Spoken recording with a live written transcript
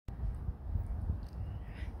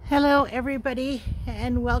Hello everybody,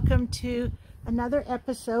 and welcome to another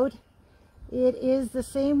episode. It is the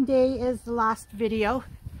same day as the last video.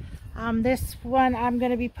 This one I'm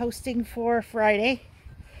going to be posting for Friday.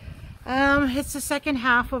 It's the second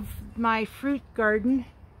half of my fruit garden,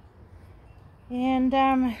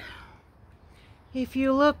 and if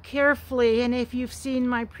you look carefully and if you've seen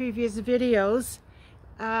my previous videos,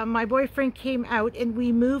 my boyfriend came out and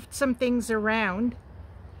we moved some things around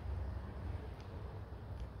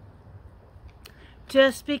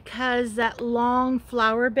just because that long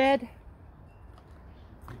flower bed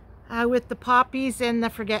with the poppies and the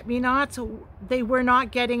forget-me-nots, they were not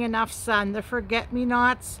getting enough sun. The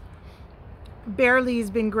forget-me-nots barely has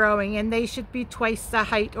been growing, and they should be twice the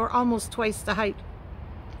height or almost twice the height.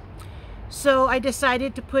 So I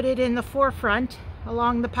decided to put it in the forefront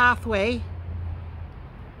along the pathway,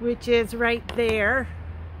 which is right there.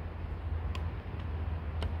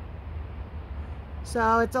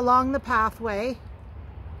 So it's along the pathway.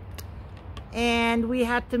 And we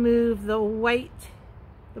had to move the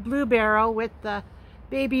blue barrel with the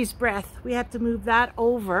baby's breath. We had to move that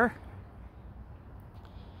over.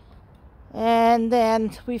 And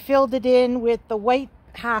then we filled it in with the white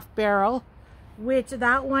half barrel, which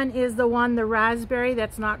that one is the raspberry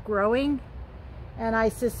that's not growing. And I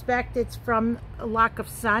suspect it's from a lack of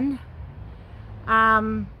sun.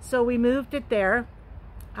 So we moved it there.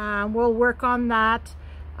 We'll work on that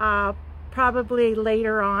probably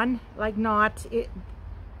later on, like not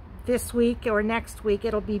this week or next week.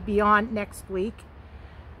 It'll be beyond next week.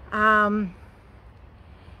 And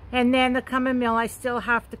then the chamomile I still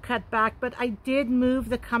have to cut back, but I did move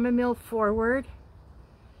the chamomile forward,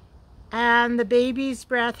 and the baby's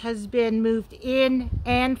breath has been moved in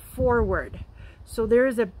and forward. So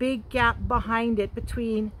there's a big gap behind it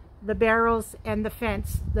between the barrels and the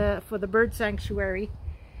fence for the bird sanctuary.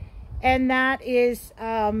 And that is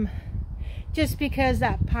just because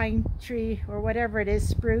that pine tree, or whatever it is,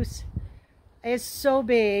 spruce, is so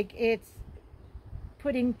big, it's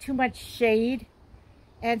putting too much shade.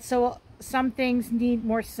 And so some things need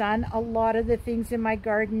more sun. A lot of the things in my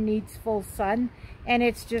garden needs full sun, and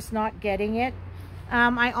it's just not getting it.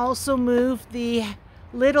 I also moved the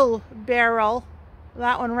little barrel,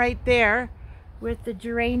 that one right there, with the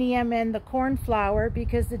geranium and the cornflower,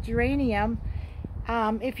 because the geranium,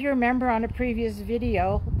 if you remember on a previous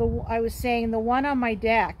video, I was saying the one on my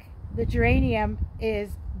deck, the geranium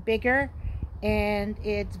is bigger and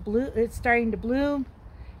it's starting to bloom.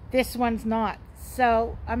 This one's not.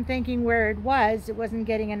 So I'm thinking where it wasn't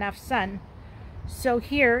getting enough sun. So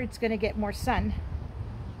here it's going to get more sun.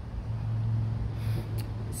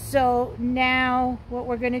 So now what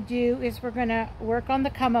we're going to do is we're going to work on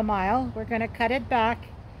the chamomile. We're going to cut it back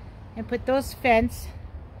and put those fence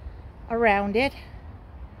around it.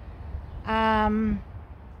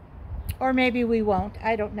 Or maybe we won't.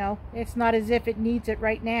 I don't know. It's not as if it needs it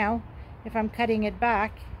right now if I'm cutting it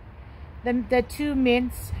back. The two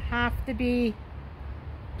mints have to be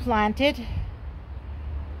planted.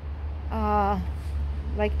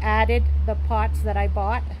 Like added, the pots that I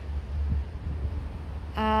bought.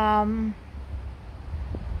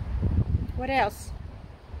 What else?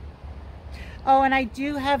 Oh, and I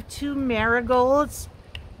do have two marigolds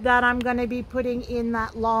that I'm going to be putting in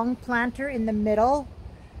that long planter in the middle.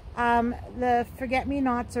 The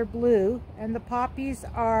forget-me-nots are blue, and the poppies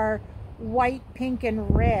are white, pink,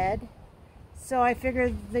 and red. So I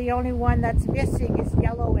figured the only one that's missing is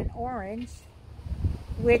yellow and orange,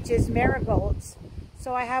 which is marigolds.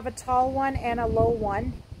 So I have a tall one and a low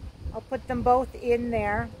one. I'll put them both in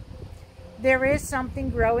there. There is something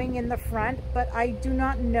growing in the front, but I do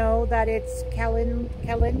not know that it's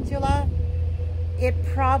calendula. It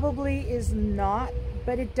probably is not,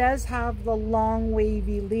 but it does have the long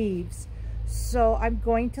wavy leaves. So I'm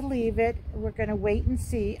going to leave it. We're going to wait and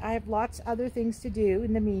see. I have lots of other things to do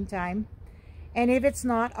in the meantime. And if it's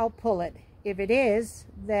not, I'll pull it. If it is,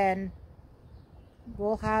 then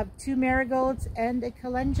we'll have two marigolds and a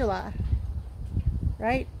calendula.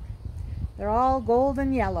 Right? They're all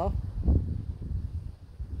golden yellow.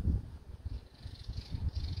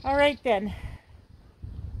 All right then.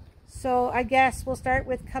 So I guess we'll start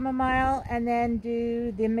with chamomile and then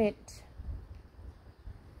do the mint.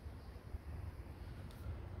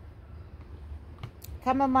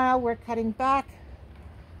 Chamomile we're cutting back.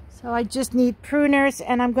 So I just need pruners,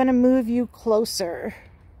 and I'm going to move you closer.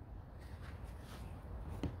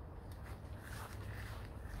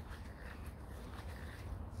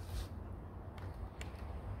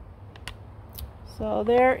 So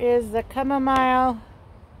there is the chamomile.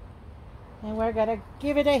 And we're going to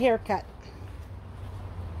give it a haircut.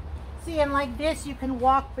 See See, and like this, you can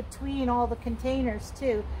walk between all the containers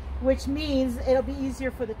too, which means it'll be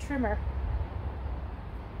easier for the trimmer.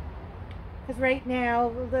 Because right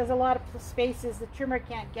now, there's a lot of spaces the trimmer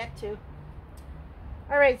can't get to.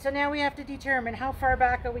 All right, so now we have to determine how far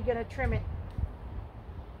back are we going to trim it.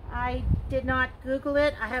 I did not Google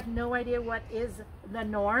it. I have no idea what is the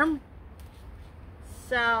norm.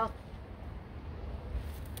 So,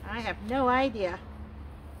 I have no idea.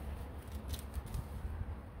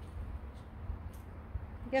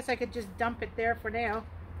 I guess I could just dump it there for now.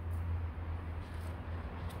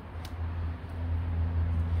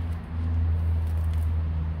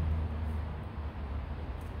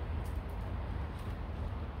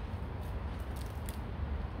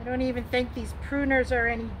 I don't even think these pruners are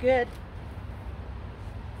any good.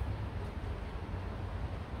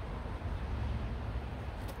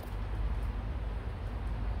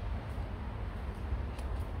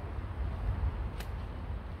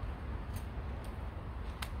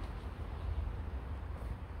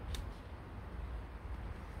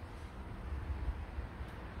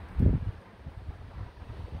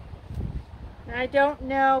 I don't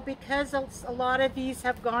know, because a lot of these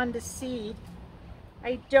have gone to seed.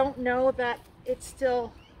 I don't know that it's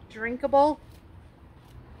still drinkable.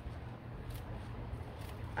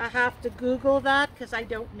 I have to Google that because I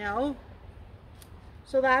don't know.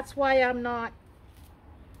 So that's why I'm not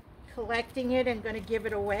collecting it and going to give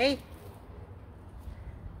it away.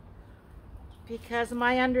 Because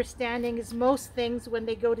my understanding is most things, when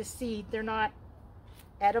they go to seed, they're not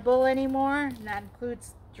edible anymore, and that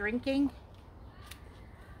includes drinking.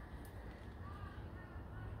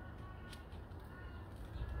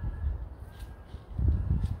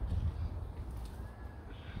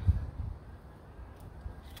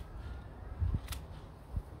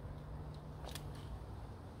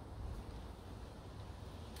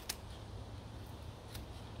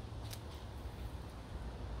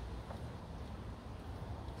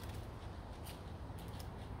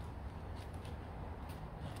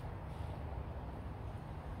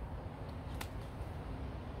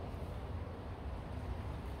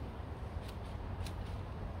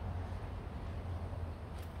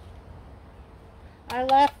 I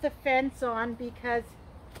left the fence on because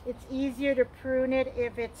it's easier to prune it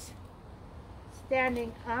if it's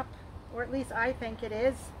standing up, or at least I think it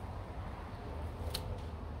is.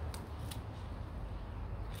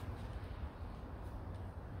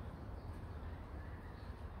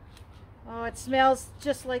 Oh, it smells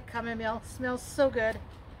just like chamomile. It smells so good.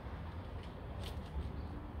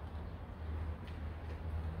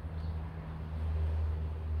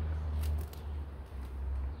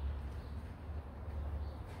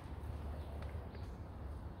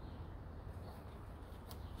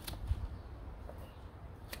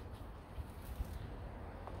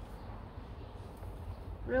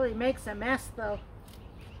 Really makes a mess though.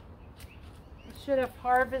 I should have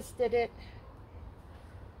harvested it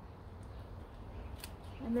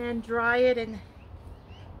and then dry it and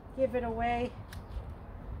give it away.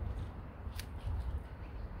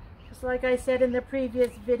 Just like I said in the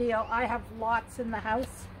previous video, I have lots in the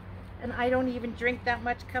house and I don't even drink that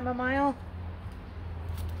much chamomile.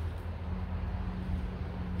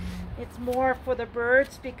 It's more for the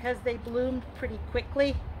birds because they bloom pretty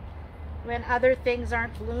quickly when other things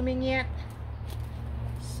aren't blooming yet.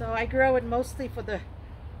 So I grow it mostly for the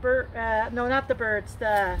no, not the birds,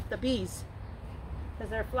 the bees,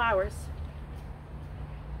 because they're flowers.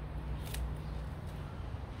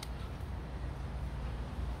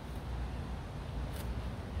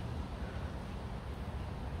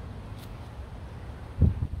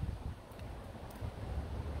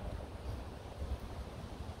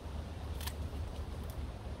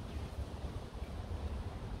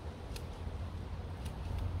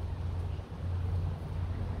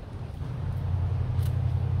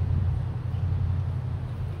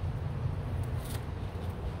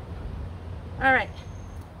 All right,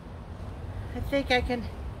 I think I can,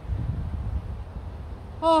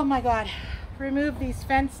 oh my God, remove these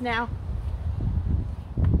fence now.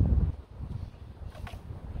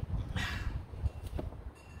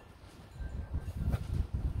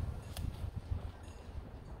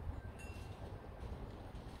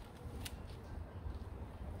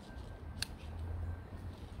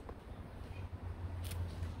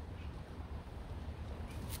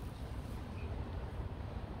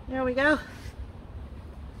 There we go.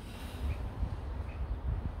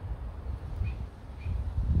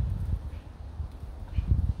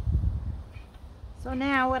 So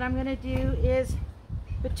now what I'm going to do is,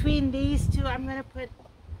 between these two, I'm going to put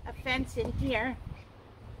a fence in here.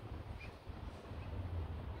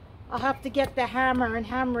 I'll have to get the hammer and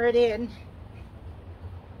hammer it in.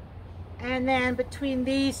 And then between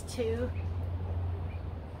these two,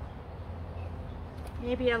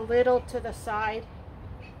 maybe a little to the side.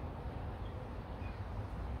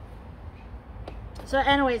 So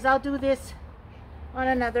anyways, I'll do this on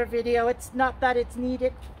another video. It's not that it's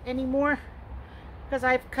needed anymore because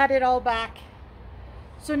I've cut it all back.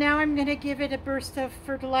 So now I'm going to give it a burst of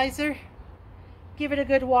fertilizer, give it a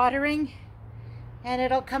good watering, and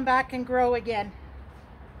it'll come back and grow again.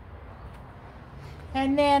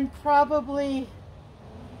 And then probably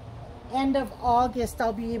end of August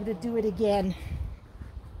I'll be able to do it again.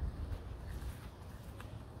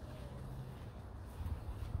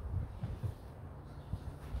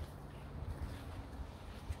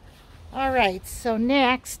 Alright, so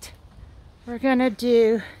next we're gonna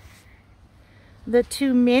do the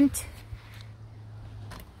 2 mint.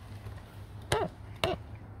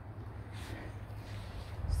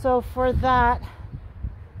 So for that,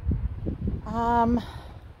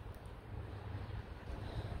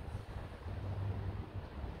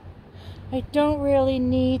 I don't really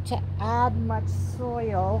need to add much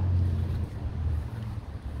soil.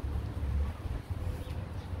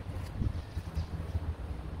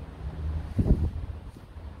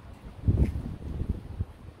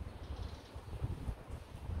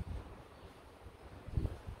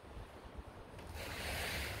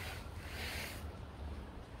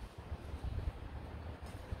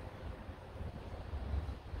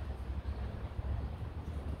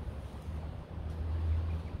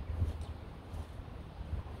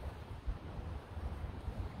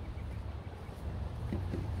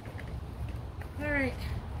 Alright,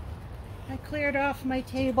 I cleared off my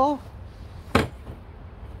table, so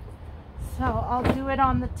I'll do it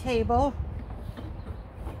on the table.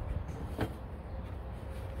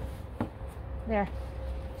 There.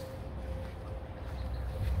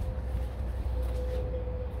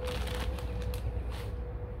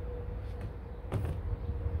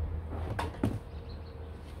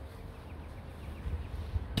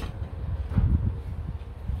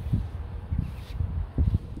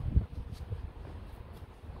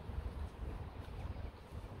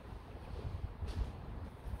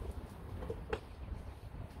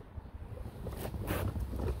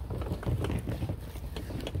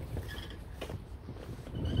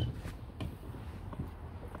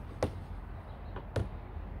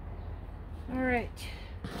 Alright,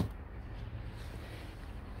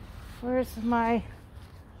 where's my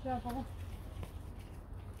shovel?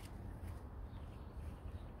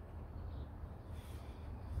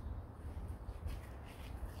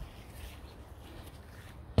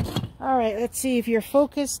 Alright, let's see if you're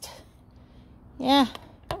focused. Yeah,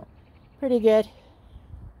 pretty good.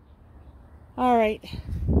 Alright.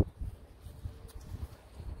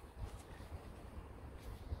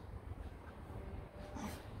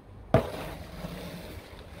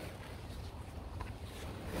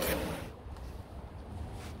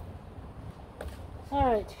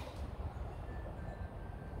 Alright.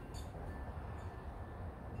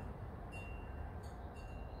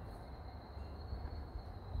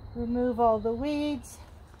 Remove all the weeds.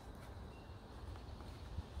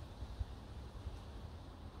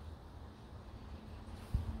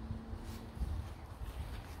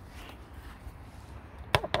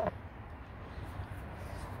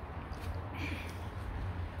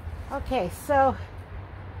 Okay, so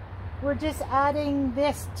we're just adding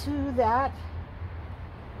this to that.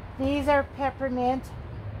 These are peppermint.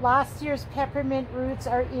 Last year's peppermint roots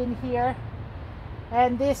are in here.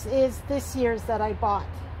 And this is this year's that I bought.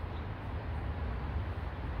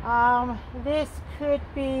 This could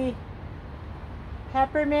be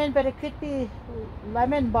peppermint, but it could be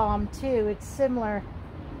lemon balm too. It's similar,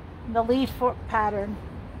 the leaf pattern.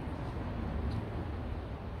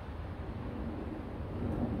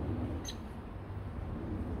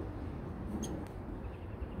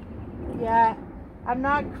 Yeah, I'm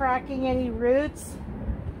not cracking any roots.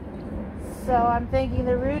 So I'm thinking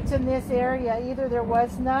the roots in this area, either there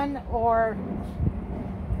was none or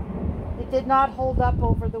it did not hold up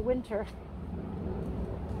over the winter.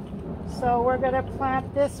 So we're going to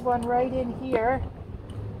plant this one right in here.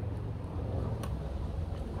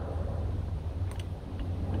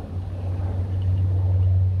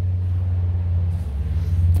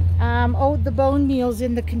 Oh, the bone meal's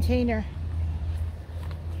in the container.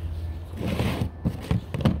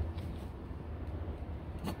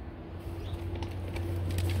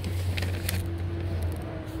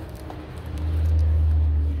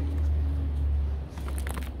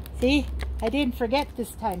 See, I didn't forget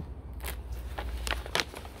this time.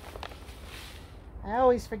 I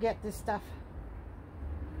always forget this stuff.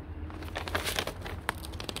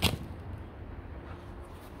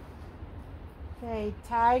 Okay,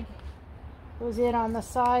 tag Goes in on the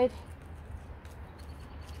side.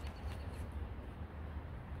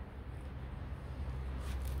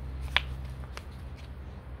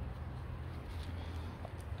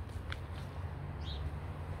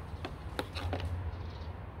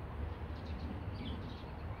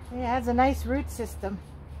 It has a nice root system,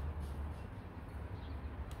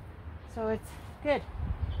 so it's good.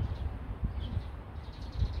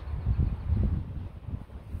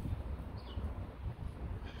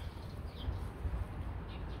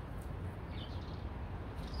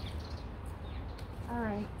 All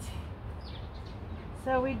right,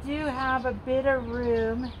 so we do have a bit of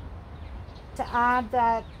room to add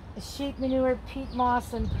that sheep manure, peat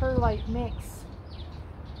moss, and perlite mix.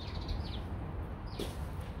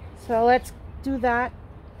 So let's do that.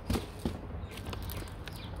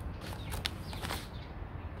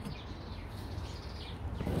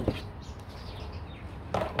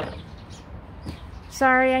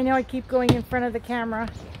 Sorry, I know I keep going in front of the camera.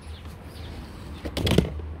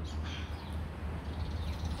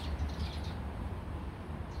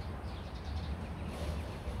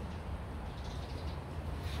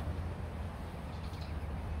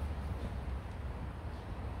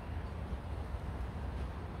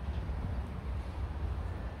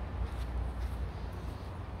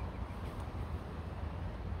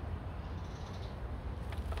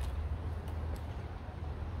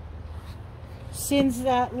 Since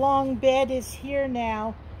that long bed is here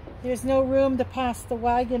now, there's no room to pass the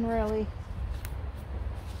wagon really.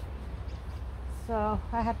 So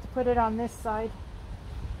I have to put it on this side.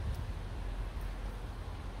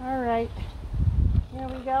 All right, here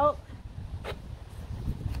we go.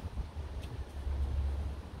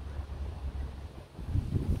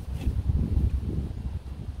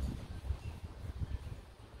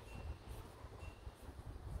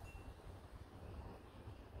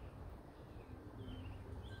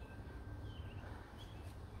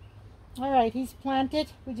 All right, he's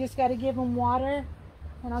planted. We just got to give him water,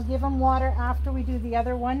 and I'll give him water after we do the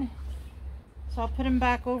other one. So I'll put him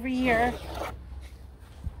back over here.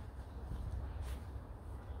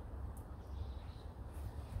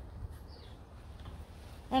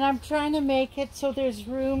 And I'm trying to make it so there's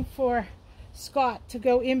room for Scott to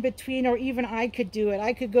go in between, or even I could do it.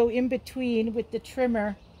 I could go in between with the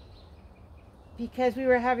trimmer, because we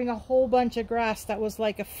were having a whole bunch of grass that was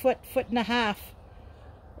like a foot and a half.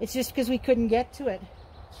 It's just because we couldn't get to it.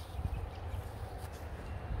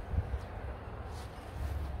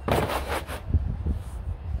 So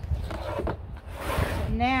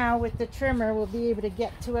now with the trimmer, we'll be able to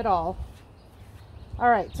get to it all. All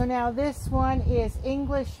right, so now this one is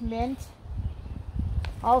English mint,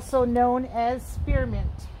 also known as spearmint.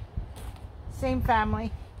 Same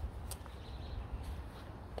family.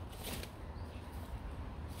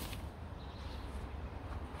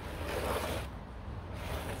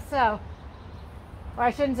 So, well,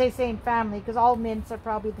 I shouldn't say same family, because all mints are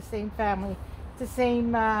probably the same family. It's the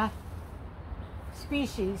same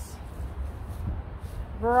species,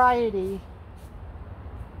 variety.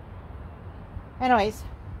 Anyways,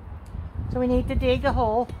 so we need to dig a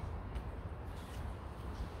hole.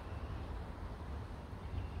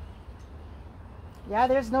 Yeah,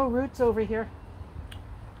 there's no roots over here.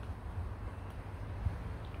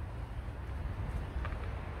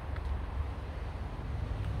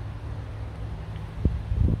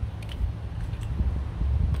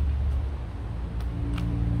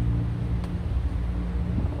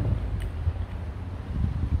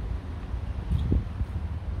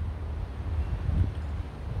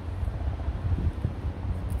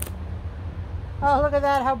 Oh, look at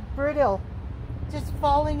that, how brittle. Just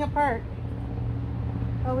falling apart.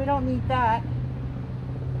 Oh, we don't need that.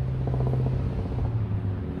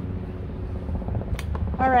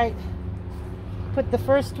 All right, put the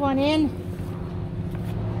first one in.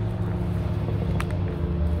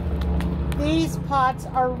 These pots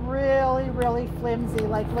are really, really flimsy.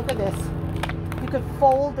 Like, look at this. You could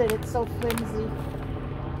fold it, it's so flimsy.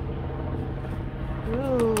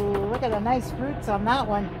 Ooh, look at the nice roots on that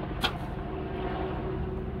one.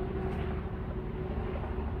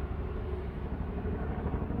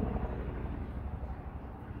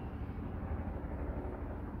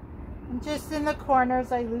 Just in the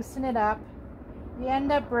corners, I loosen it up. You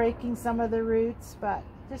end up breaking some of the roots, but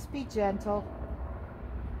just be gentle.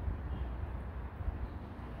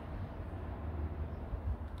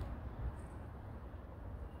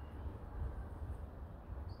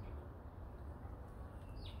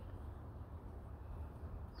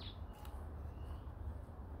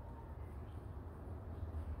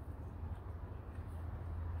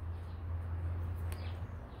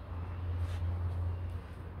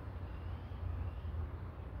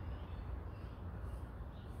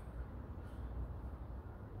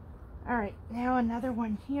 All right, now another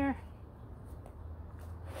one here.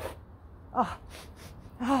 Oh,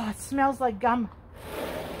 it smells like gum.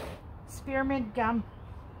 Spearmint gum.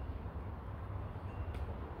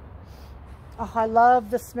 Oh, I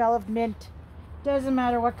love the smell of mint. Doesn't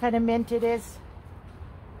matter what kind of mint it is.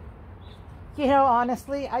 You know,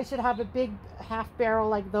 honestly, I should have a big half barrel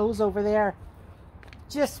like those over there,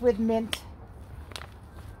 just with mint.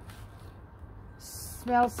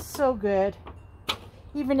 Smells so good.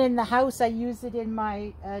 Even in the house, I use it in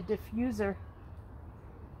my diffuser.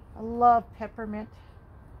 I love peppermint.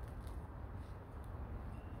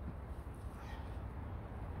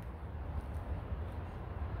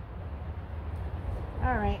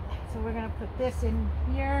 All right, so we're gonna put this in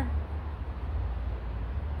here.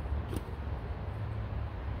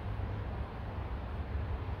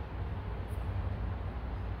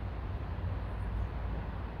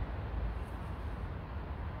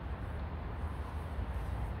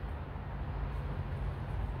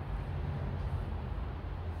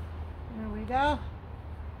 There we go.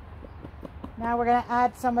 Now we're gonna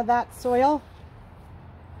add some of that soil.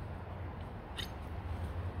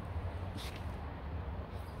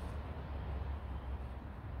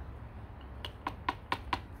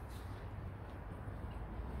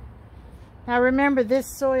 Now remember, this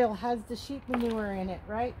soil has the sheep manure in it,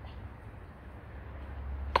 right?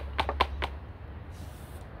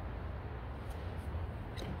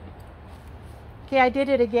 Okay, I did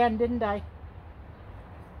it again, didn't I?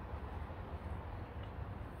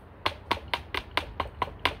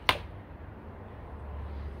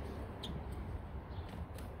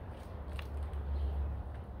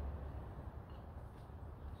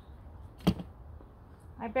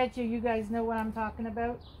 I bet you guys know what I'm talking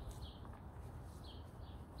about.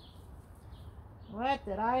 What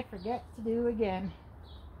did I forget to do again?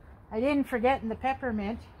 I didn't forget in the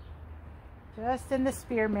peppermint, just in the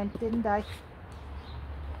spearmint, didn't I?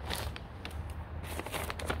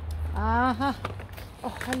 Uh-huh.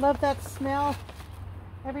 Oh, I love that smell.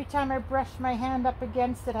 Every time I brush my hand up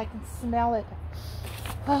against it, I can smell it.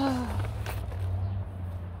 Oh.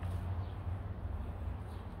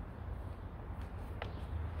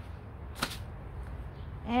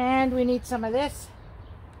 And we need some of this.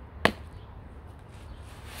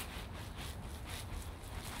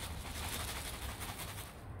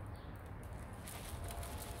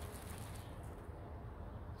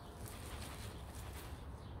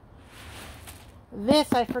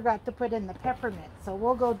 This I forgot to put in the peppermint, so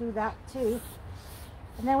we'll go do that too.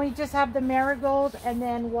 And then we just have the marigold and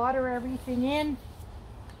then water everything in.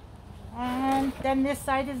 And then this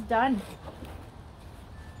side is done.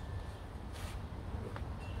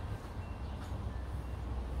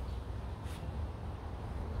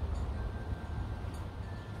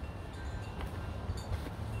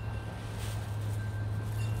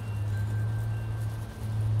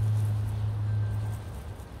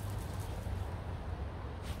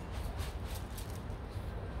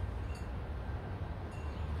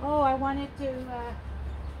 Oh, I wanted to do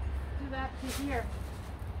that to here.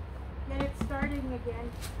 Get it starting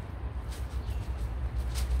again.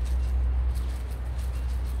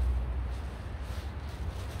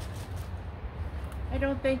 I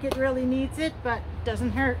don't think it really needs it, but it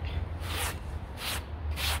doesn't hurt.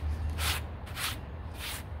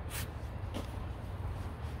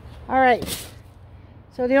 All right,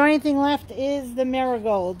 so the only thing left is the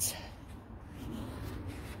marigolds.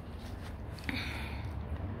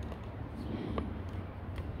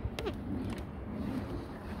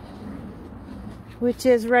 Which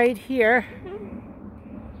is right here.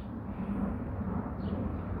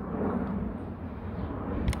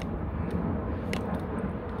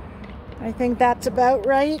 I think that's about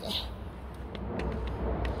right.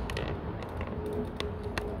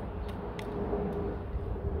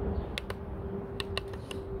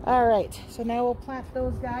 All right, so now we'll plant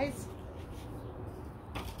those guys.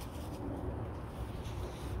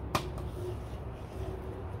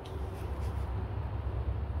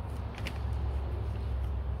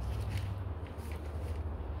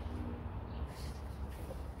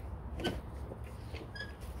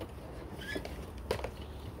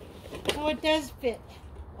 Oh, it does fit.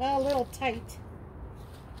 A little tight.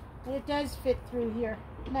 But it does fit through here.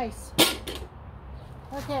 Nice.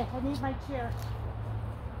 Okay, I need my chair.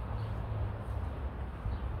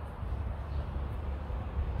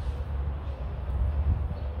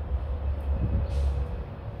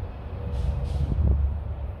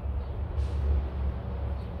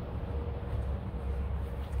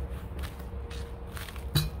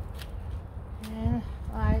 And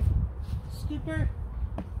my scooper.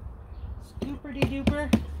 Scooper-de-duper.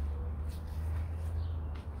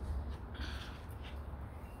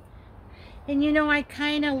 And you know, I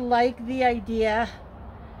kind of like the idea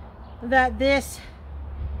that this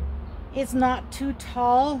is not too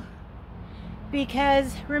tall,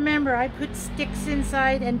 because remember, I put sticks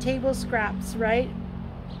inside and table scraps, right?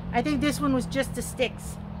 I think this one was just the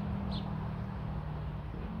sticks.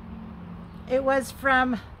 It was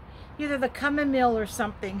from either the Chamomile or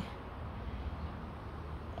something.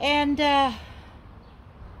 And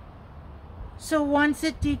so once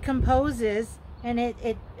it decomposes and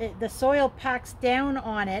the soil packs down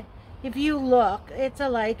on it, if you look, it's a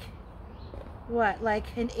like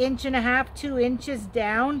 1.5 inches, 2 inches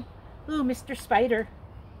down. Ooh, Mr. Spider.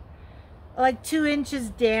 Like 2 inches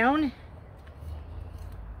down.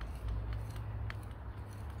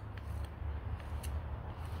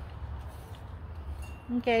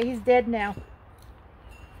 Okay, he's dead now.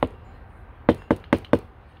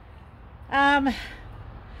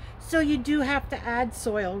 So you do have to add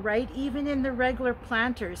soil, right? Even in the regular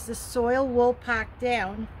planters, the soil will pack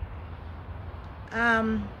down.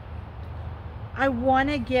 I want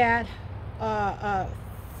to get a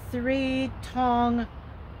 3-tong,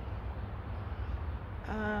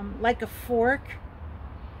 like a fork,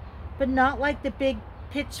 but not like the big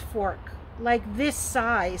pitchfork, like this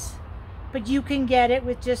size. But you can get it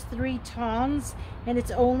with just 3 tongs, and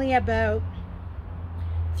it's only about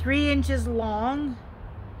 3 inches long,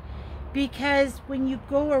 because when you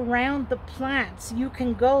go around the plants, you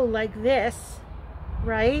can go like this,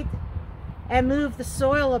 right, and move the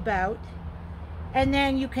soil about, and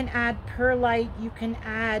then you can add perlite, you can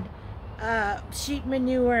add sheep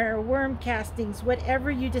manure, worm castings, whatever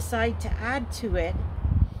you decide to add to it,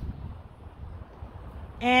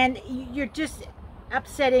 and you're just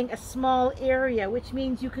upsetting a small area, which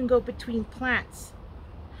means you can go between plants,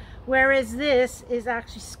 whereas this is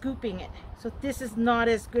actually scooping it. So this is not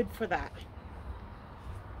as good for that.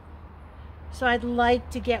 So I'd like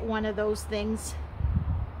to get one of those things.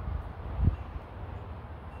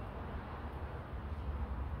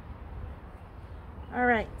 All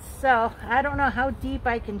right, so I don't know how deep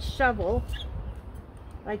I can shovel,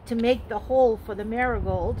 like to make the hole for the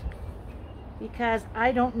marigold, because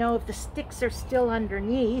I don't know if the sticks are still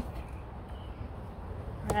underneath,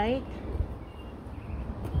 right?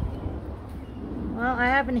 Well, I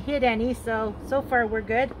haven't hit any, so far we're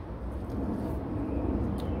good.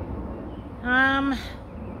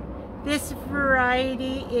 This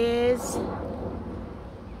variety is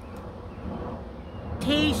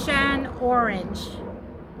Taishan Orange.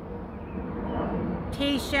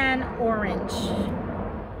 Taishan Orange.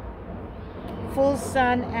 Full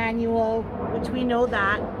sun annual, which we know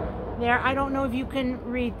that. There, I don't know if you can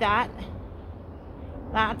read that.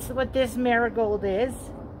 That's what this marigold is.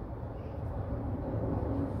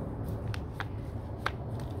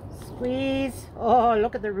 Squeeze. Oh,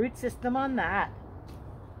 look at the root system on that.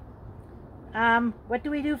 What do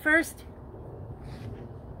we do first?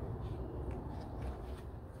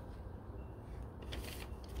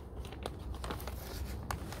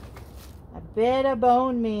 A bit of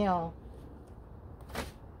bone meal.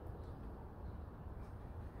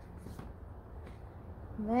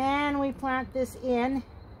 Then we plant this in.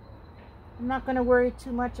 I'm not going to worry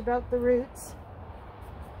too much about the roots.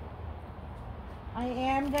 I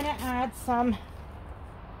am going to add some,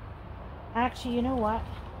 actually, you know what?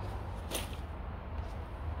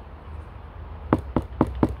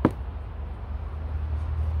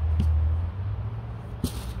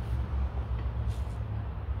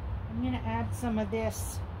 I'm going to add some of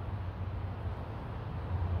this.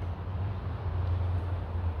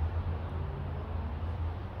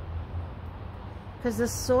 Because the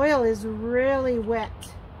soil is really wet.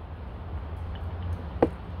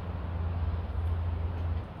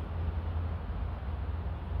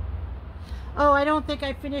 Oh, I don't think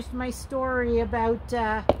I finished my story about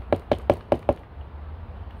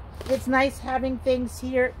it's nice having things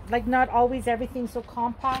here, like not always everything so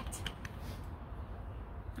compact.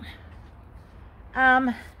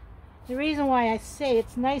 The reason why I say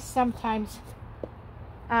it's nice sometimes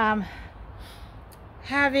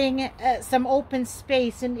having some open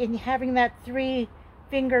space and having that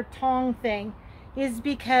 3-finger tong thing is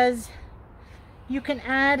because you can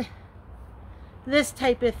add this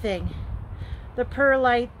type of thing, the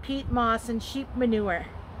perlite, peat moss, and sheep manure,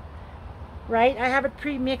 right? I have it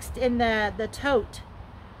pre-mixed in the tote,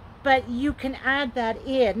 but you can add that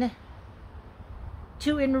in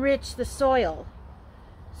to enrich the soil,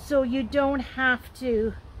 so you don't have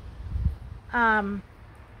to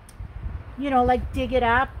you know, like dig it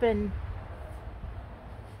up, and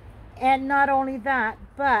not only that,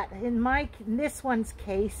 but in this one's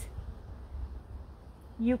case,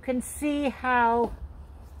 you can see how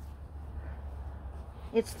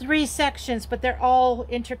It's 3 sections, but they're all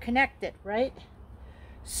interconnected, right?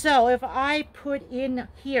 So if I put in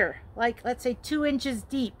here, like let's say 2 inches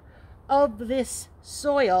deep of this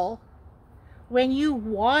soil, when you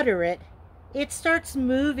water it, it starts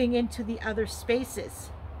moving into the other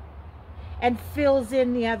spaces and fills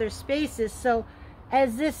in the other spaces. So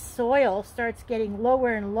as this soil starts getting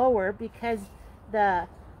lower and lower because the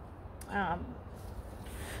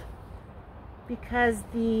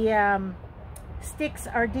sticks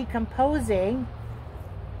are decomposing,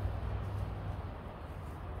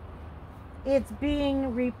 it's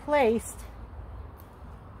being replaced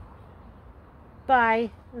by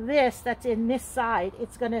this that's in this side.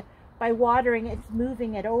 It's gonna, by watering, it's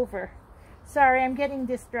moving it over. Sorry, I'm getting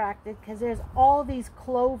distracted because there's all these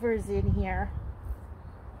clovers in here.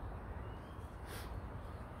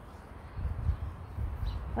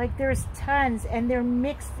 Like there's tons, and they're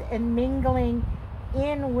mixed and mingling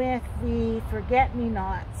in with the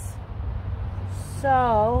forget-me-nots.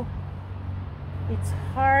 So it's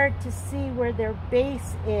hard to see where their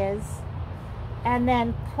base is and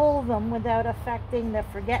then pull them without affecting the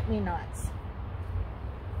forget-me-nots,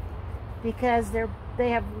 because they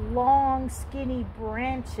have long skinny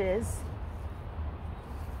branches.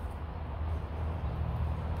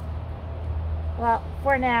 Well,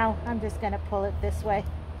 for now I'm just going to pull it this way.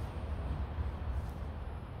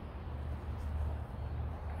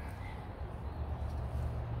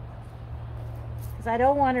 Because I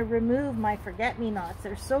don't want to remove my forget-me-nots.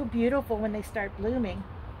 They're so beautiful when they start blooming.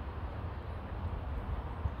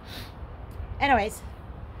 Anyways,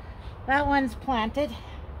 that one's planted.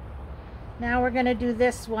 Now we're going to do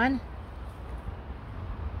this one.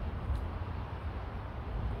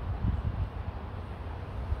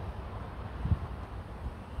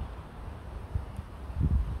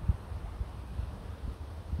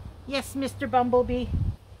 Yes, Mr. Bumblebee.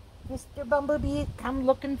 Mr. Bumblebee, come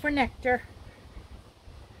looking for nectar.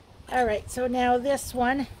 All right, so now this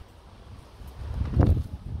one.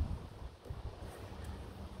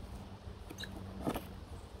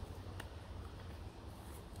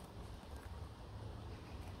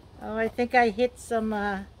 Oh, I think I hit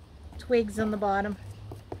some twigs on the bottom.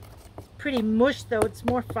 It's pretty mush though. It's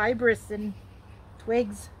more fibrous than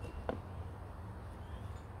twigs.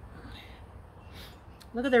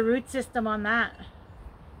 Look at the root system on that.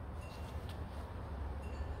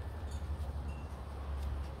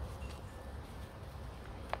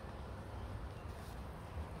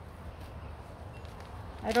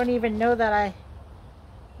 I don't even know that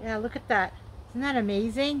yeah, look at that. Isn't that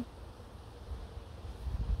amazing?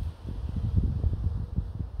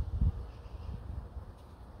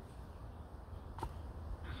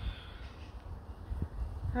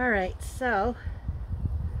 All right, so,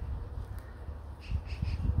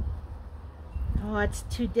 oh, it's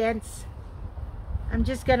too dense. I'm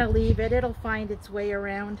just gonna leave it. It'll find its way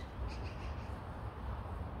around.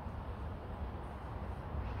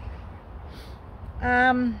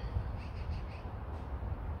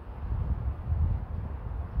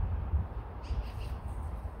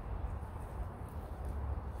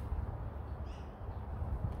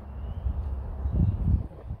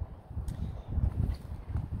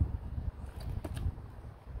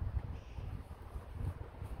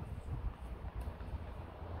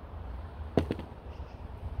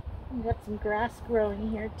 We've got some grass growing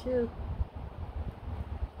here too.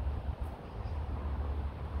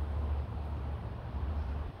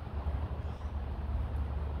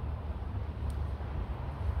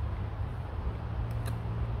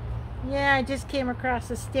 Yeah, I just came across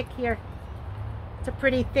a stick here. It's a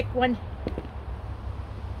pretty thick one.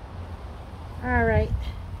 All right.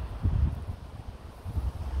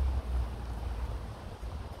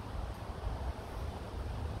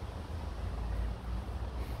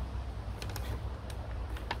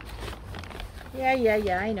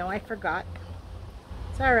 Yeah, I know, I forgot.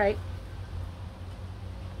 It's all right.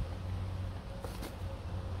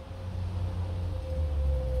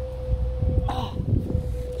 Oh,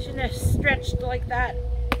 shouldn't have stretched like that.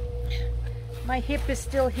 My hip is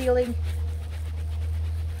still healing.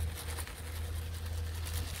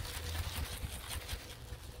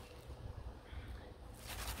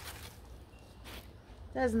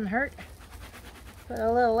 Doesn't hurt. Put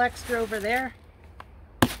a little extra over there.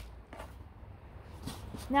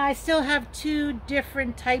 Now I still have 2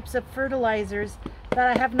 different types of fertilizers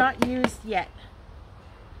that I have not used yet.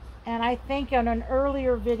 And I think on an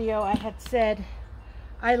earlier video I had said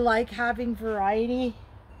I like having variety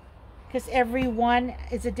because every one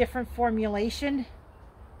is a different formulation.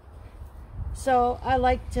 So I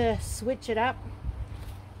like to switch it up.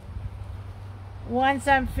 Once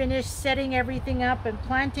I'm finished setting everything up and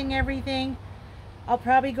planting everything, I'll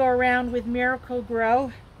probably go around with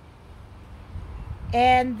Miracle-Gro.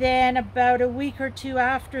 And then about a week or two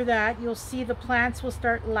after that, you'll see the plants will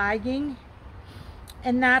start lagging.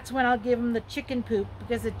 And that's when I'll give them the chicken poop,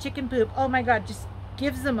 because the chicken poop, oh my God, just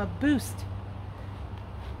gives them a boost.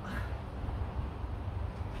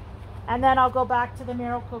 And then I'll go back to the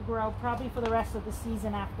Miracle-Gro probably for the rest of the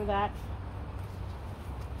season after that.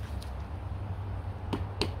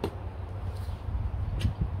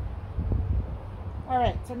 All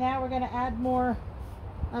right, so now we're going to add more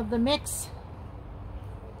of the mix.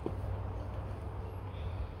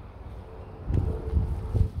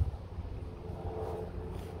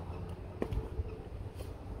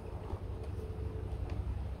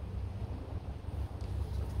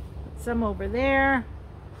 Some over there.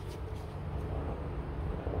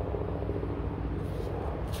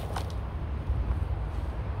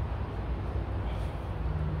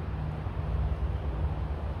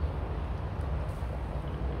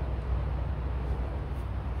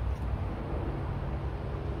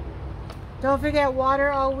 Don't forget, water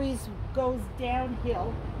always goes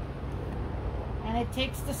downhill and it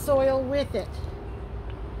takes the soil with it.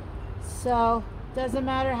 So doesn't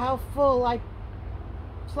matter how full I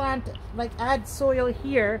plant, like add soil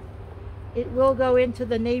here, it will go into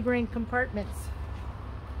the neighboring compartments.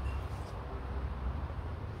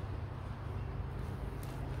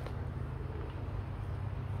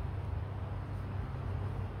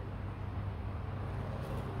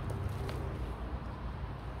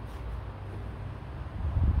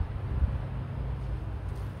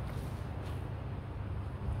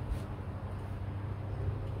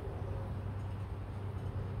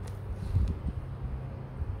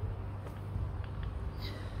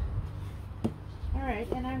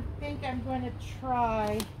 Alright, and I think I'm going to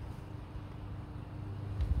try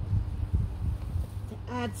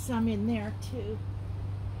to add some in there too.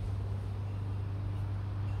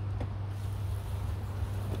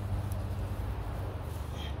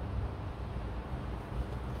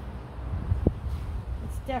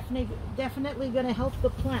 It's definitely going to help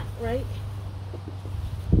the plant, right?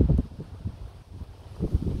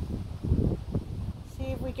 See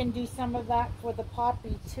if we can do some of that for the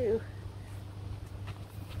poppy too.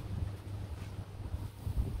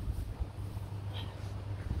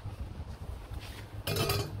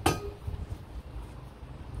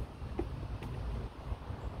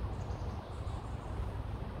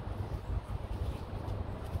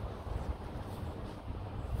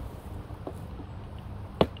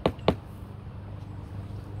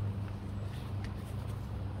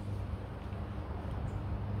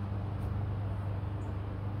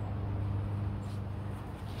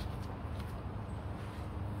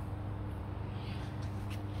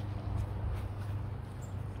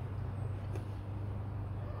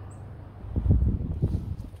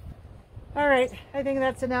 All right, I think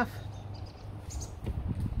that's enough.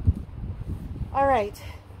 All right,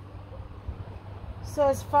 so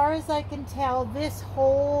as far as I can tell, this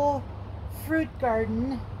whole fruit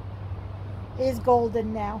garden is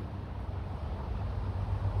golden now.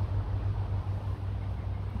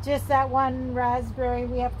 Just that one raspberry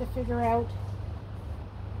we have to figure out.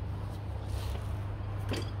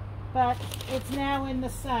 But it's now in the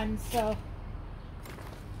sun, so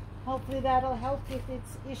hopefully that'll help with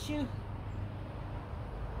its issue.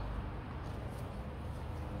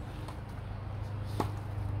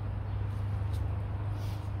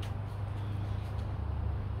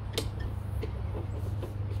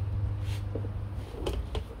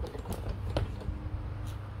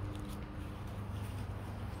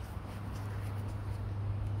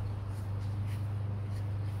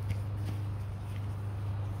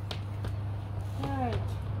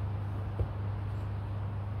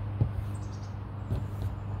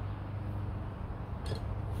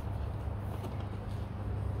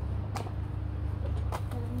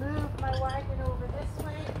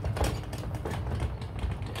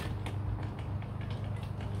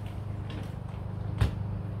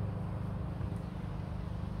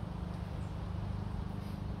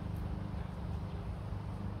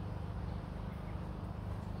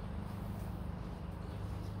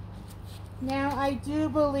 Now I do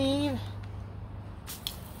believe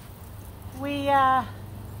we,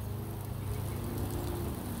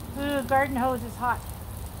 ooh, garden hose is hot.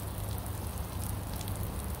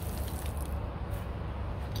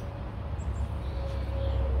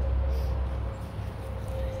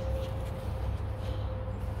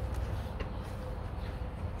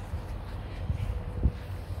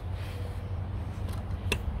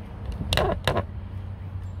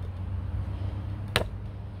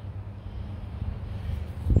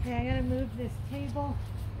 Okay, I gotta move this table.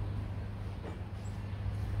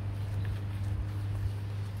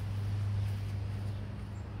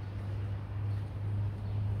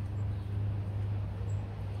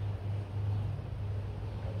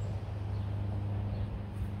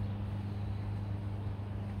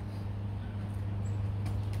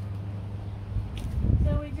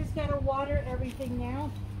 just gotta water everything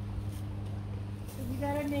now. So you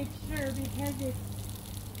gotta make sure, because it's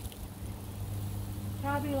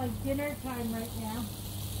probably like dinner time right now.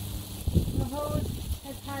 The hose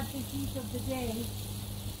has had the heat of the day.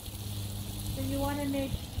 So you want to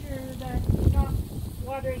make sure that you're not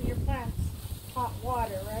watering your plants hot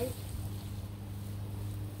water, right?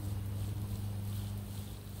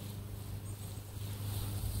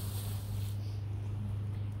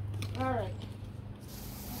 All right.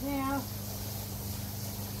 Now,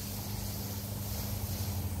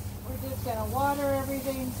 we're just going to water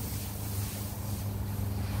everything.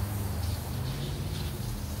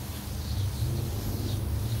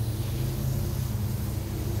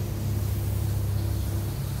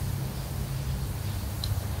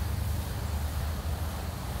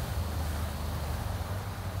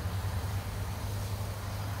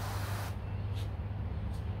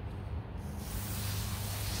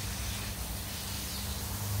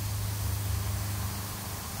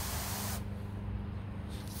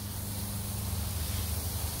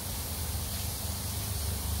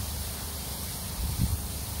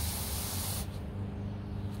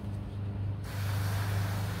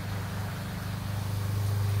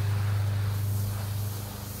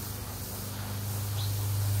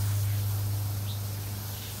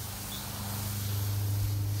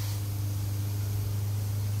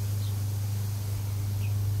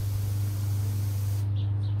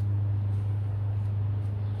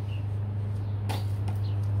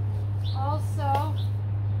 Also,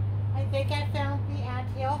 I think I found the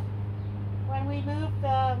anthill. When we moved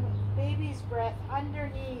the baby's breath,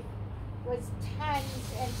 underneath was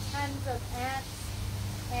tons and tons of ants,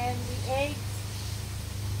 and the eggs,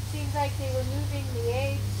 seems like they were moving the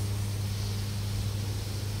eggs.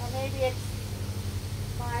 Or maybe it's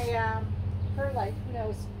my perlite, who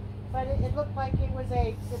knows. But it looked like it was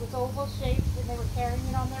eggs. It was oval shaped and they were carrying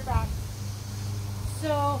it on their back.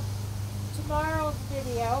 So tomorrow's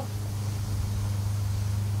video,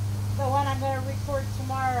 the one I'm going to record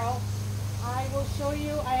tomorrow, I will show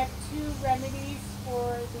you, I have 2 remedies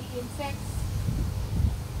for the insects.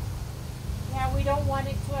 Now we don't want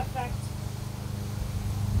it to affect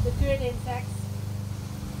the good insects.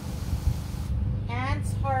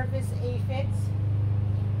 Ants harvest aphids,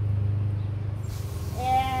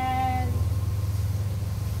 and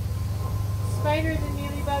spiders and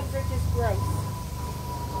mealybugs are just gross.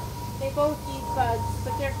 They both eat bugs,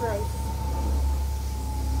 but they're gross.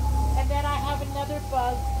 And then I have another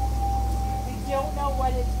bug. I don't know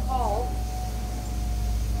what it's called.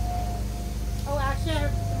 Oh, actually I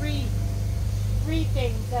have three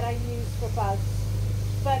things that I use for bugs.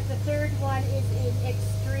 But the third one is in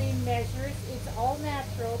extreme measures. It's all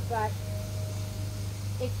natural, but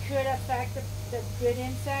it could affect the good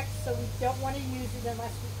insects, so we don't want to use it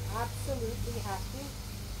unless we absolutely have to.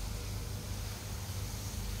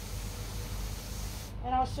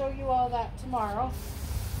 And I'll show you all that tomorrow.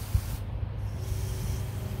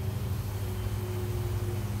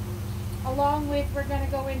 Along with, we're going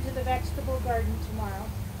to go into the vegetable garden tomorrow.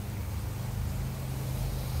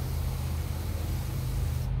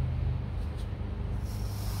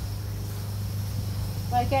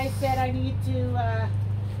 Like I said, I need to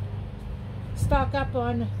stock up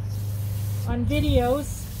on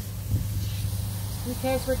videos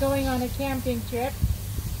because we're going on a camping trip.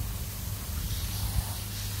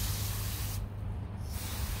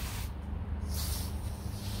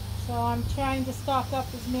 So I'm trying to stock up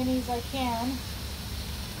as many as I can.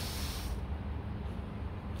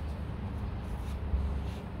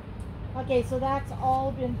 Okay, so that's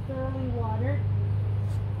all been thoroughly watered.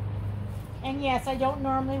 And yes, I don't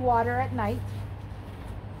normally water at night.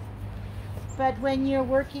 But when you're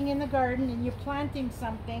working in the garden and you're planting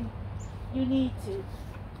something, you need to.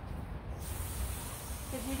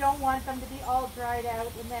 Because you don't want them to be all dried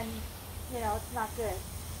out and then, you know, it's not good.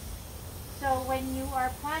 So when you are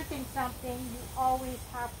planting something, you always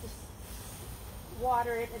have to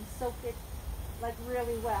water it and soak it like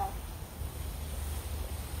really well.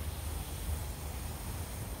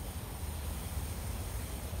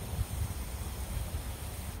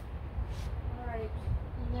 Alright,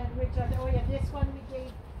 and then which other, oh yeah, this one we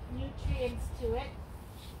gave nutrients to it.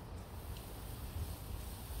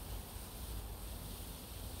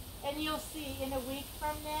 And you'll see in a week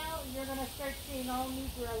from now, you're going to start seeing all new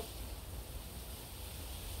growth.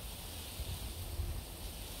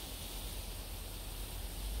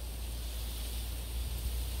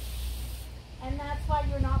 And that's why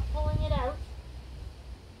you're not pulling it out,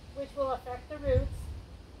 which will affect the roots.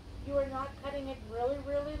 You are not cutting it really,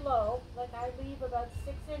 really low, like I leave about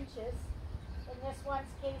 6 inches. In this one's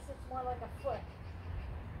case, it's more like a foot.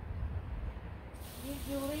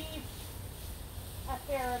 you leave a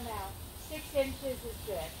fair amount. 6 inches is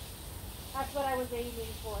good. That's what I was aiming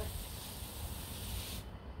for.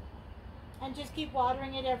 And just keep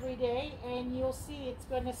watering it every day and you'll see it's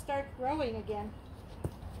going to start growing again.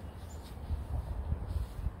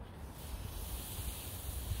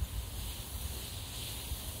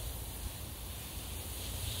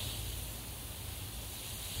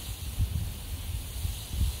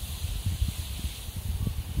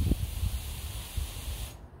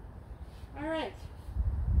 Alright,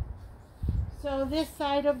 so this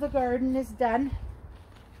side of the garden is done.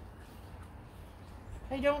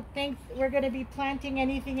 I don't think we're going to be planting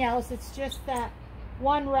anything else. It's just that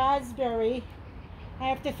one raspberry. I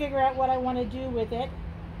have to figure out what I want to do with it.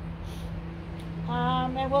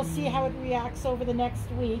 And we'll see how it reacts over the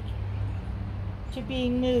next week to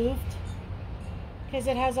being moved, because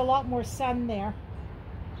it has a lot more sun there.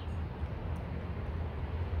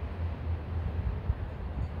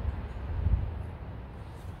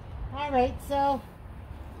 Alright, so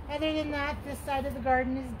other than that, this side of the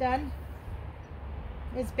garden is done.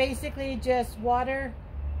 It's basically just water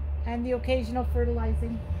and the occasional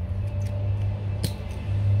fertilizing.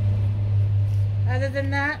 Other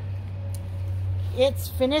than that, it's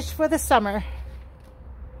finished for the summer.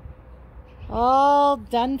 All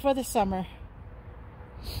done for the summer.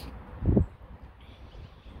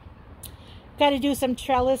 Got to do some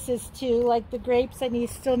trellises too, like the grapes. I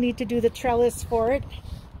still need to do the trellis for it.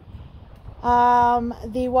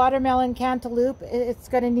 The watermelon cantaloupe, it's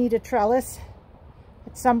going to need a trellis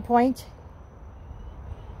at some point.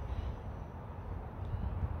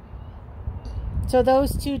 So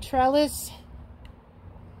those two trellis.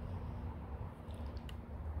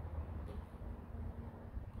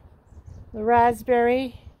 The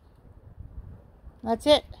raspberry. That's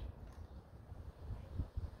it.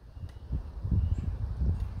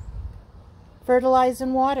 Fertilize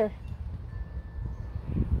and water.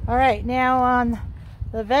 All right, now on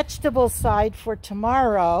the vegetable side for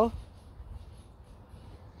tomorrow,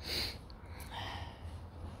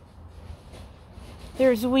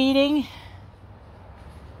 there's weeding,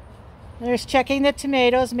 there's checking the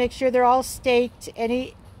tomatoes, make sure they're all staked,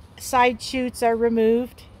 any side shoots are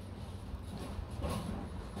removed.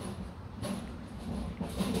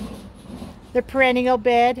 The perennial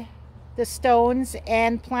bed, the stones,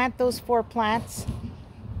 and plant those 4 plants.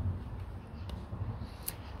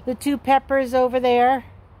 The 2 peppers over there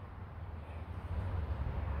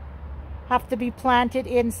have to be planted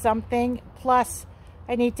in something. Plus,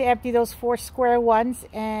 I need to empty those 4 square ones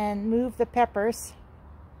and move the peppers.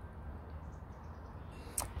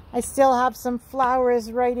 I still have some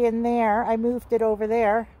flowers right in there. I moved it over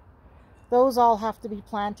there. Those all have to be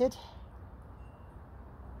planted.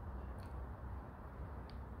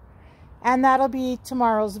 And that'll be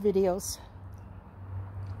tomorrow's videos.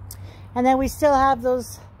 And then we still have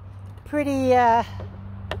those pretty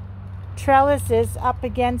trellises up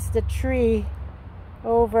against the tree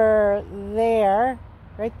over there,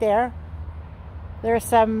 right there. There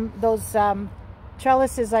are those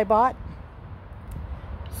trellises I bought.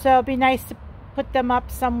 So it'd be nice to put them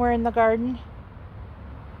up somewhere in the garden.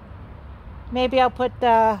 Maybe I'll put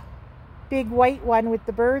the big white one with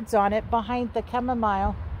the birds on it behind the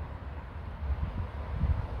chamomile.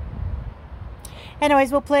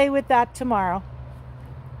 Anyways, we'll play with that tomorrow.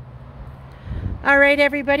 All right,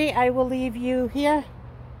 everybody, I will leave you here.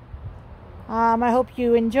 I hope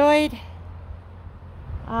you enjoyed.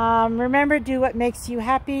 Remember, do what makes you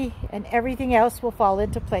happy, and everything else will fall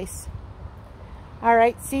into place. All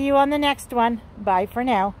right, see you on the next one. Bye for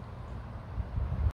now.